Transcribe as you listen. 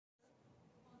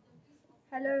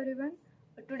Hello everyone.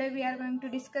 Today we are going to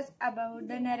discuss about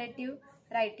the narrative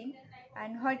writing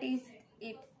and what is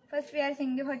it. First we are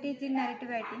saying what is the narrative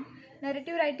writing.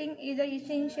 Narrative writing is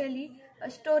essentially a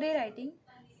story writing.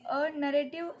 A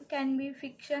narrative can be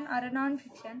fiction or a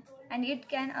non-fiction, and it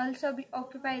can also be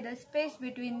occupy the space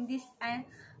between this and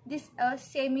this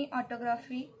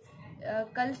semi-autography,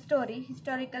 story,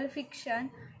 historical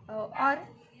fiction, or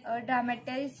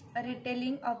dramatized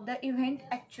retelling of the event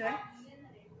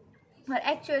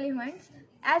actual events,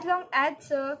 as long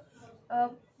as a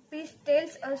piece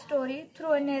tells a story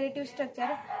through a narrative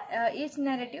structure, is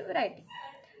narrative writing.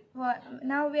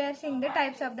 Now we are seeing the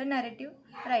types of the narrative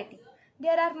writing.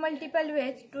 There are multiple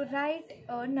ways to write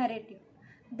a narrative.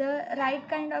 The right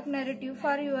kind of narrative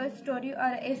for your story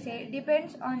or essay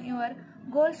depends on your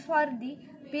goals for the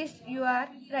piece you are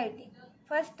writing.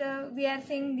 First, we are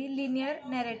seeing the linear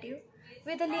narrative.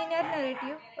 With a linear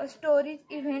narrative, a story's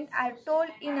events are told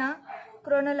in a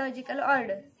chronological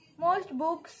order. Most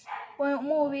books,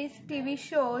 movies, TV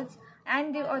shows,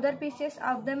 and the other pieces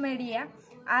of the media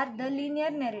are the linear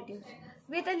narratives.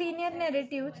 With a linear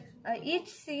narrative, each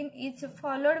scene is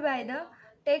followed by the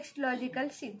text logical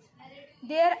scenes.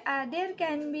 There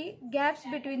can be gaps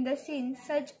between the scenes,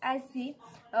 such as the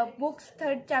book's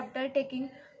third chapter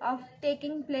taking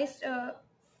place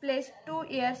 2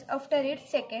 years after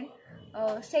its second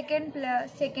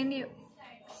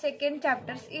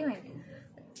chapter's event.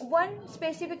 One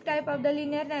specific type of the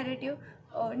linear narrative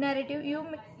you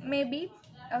may be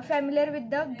familiar with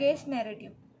the guest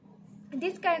narrative.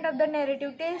 This kind of the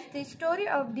narrative tells the story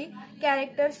of the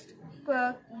characters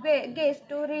guest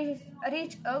to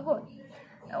reach a goal.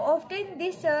 Often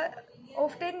this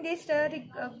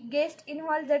guest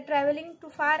involves the traveling to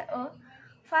far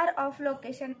off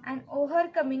location and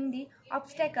overcoming the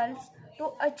obstacles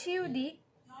to achieve the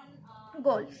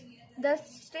goals. The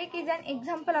streak is an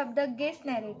example of the guest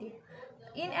narrative.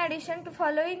 In addition to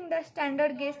following the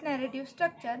standard guest narrative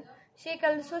structure, Sheikh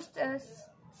also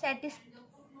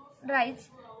satisfies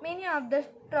many of the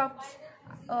tropes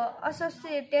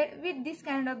associated with this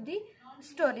kind of the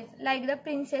stories, like the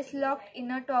princess locked in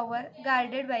a tower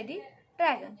guarded by the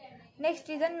dragon. Next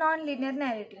is a non-linear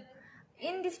narrative.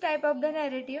 In this type of the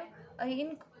narrative,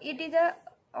 it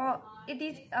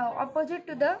is opposite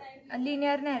to the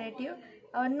linear narrative.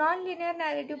 A non-linear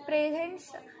narrative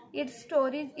presents its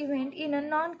story's event in a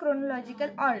non-chronological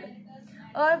order.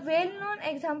 A well-known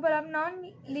example of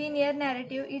non-linear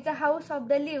narrative is The House of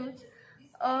the Leaves,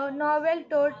 a novel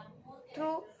told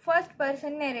through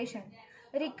first-person narration,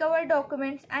 recovered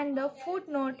documents, and the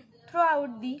footnote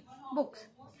throughout the books.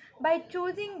 By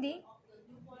choosing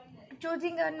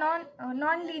a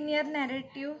non-linear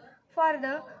narrative for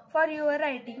your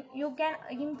writing, you can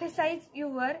emphasize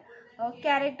your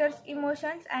characters'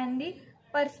 emotions and the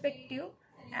perspective.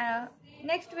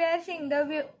 Next, we are seeing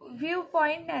the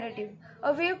viewpoint narrative.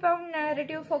 A viewpoint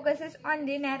narrative focuses on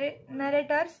the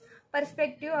narrator's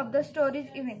perspective of the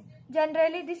story's event.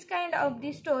 Generally, this kind of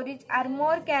the stories are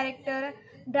more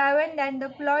character-driven than the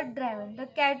plot-driven. The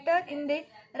character in the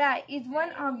Rai is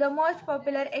one of the most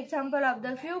popular examples of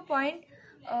the viewpoint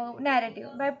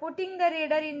narrative. By putting the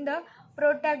reader in the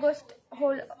protagonist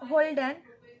Holden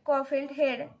Caulfield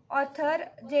Head, author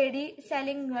J.D.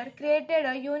 Salinger created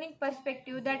a unique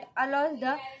perspective that allows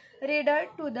the reader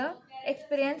to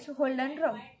experience Holden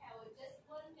Rome.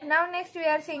 Now next we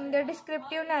are seeing the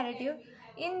descriptive narrative.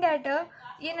 In a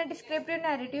descriptive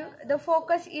narrative, the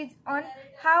focus is on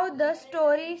how the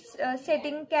story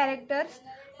setting, characters,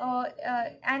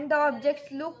 and the objects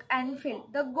look and feel.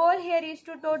 The goal here is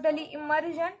to totally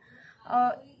immersion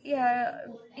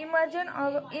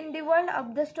in the world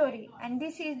of the story, and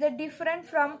this is the different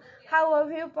from how a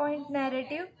viewpoint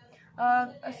narrative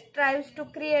strives to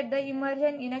create the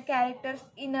immersion in a character's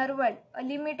inner world, a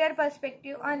limited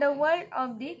perspective on the world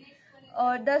of the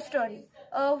story.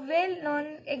 A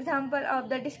well-known example of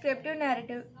the descriptive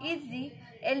narrative is the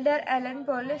Edgar Allan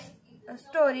Poe's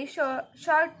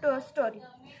short story.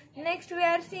 Next, we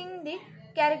are seeing the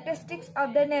characteristics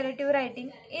of the narrative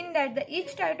writing. In that,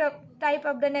 each type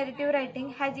of the narrative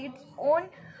writing has its own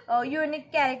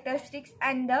unique characteristics,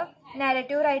 and the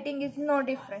narrative writing is no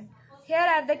different. Here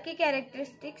are the key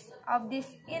characteristics of this.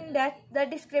 In that, the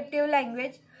descriptive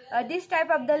language. This type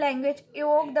of the language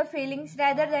evokes the feelings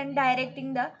rather than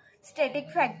directing the static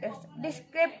factors.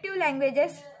 Descriptive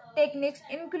languages techniques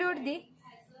include the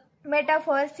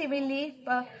metaphor, simile,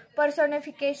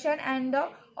 personification, and the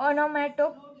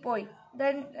onomatopoeia.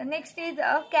 The next is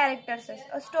characters.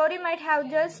 A story might have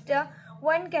just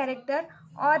one character,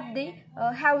 or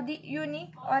have the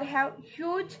unique or have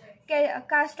huge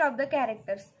cast of the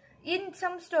characters. In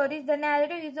some stories, the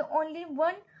narrative is only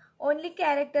one only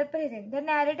character present. The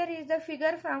narrator is the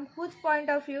figure from whose point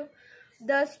of view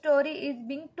the story is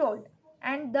being told,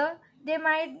 and they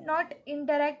might not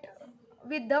interact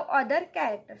with the other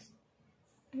characters.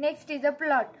 Next is the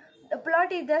plot. The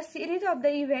plot is the series of the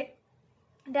event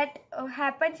that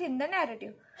happens in the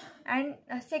narrative. And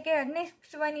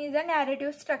next one is the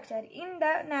narrative structure. In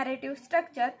the narrative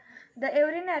structure, the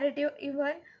every narrative,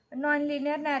 even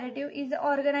non-linear narrative, is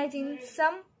organized in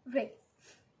some way.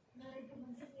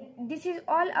 This is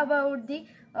all about the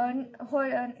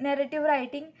narrative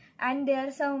writing, and there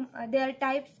are some their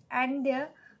types, and there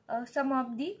some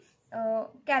of the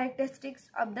characteristics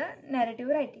of the narrative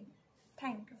writing.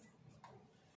 Thank you.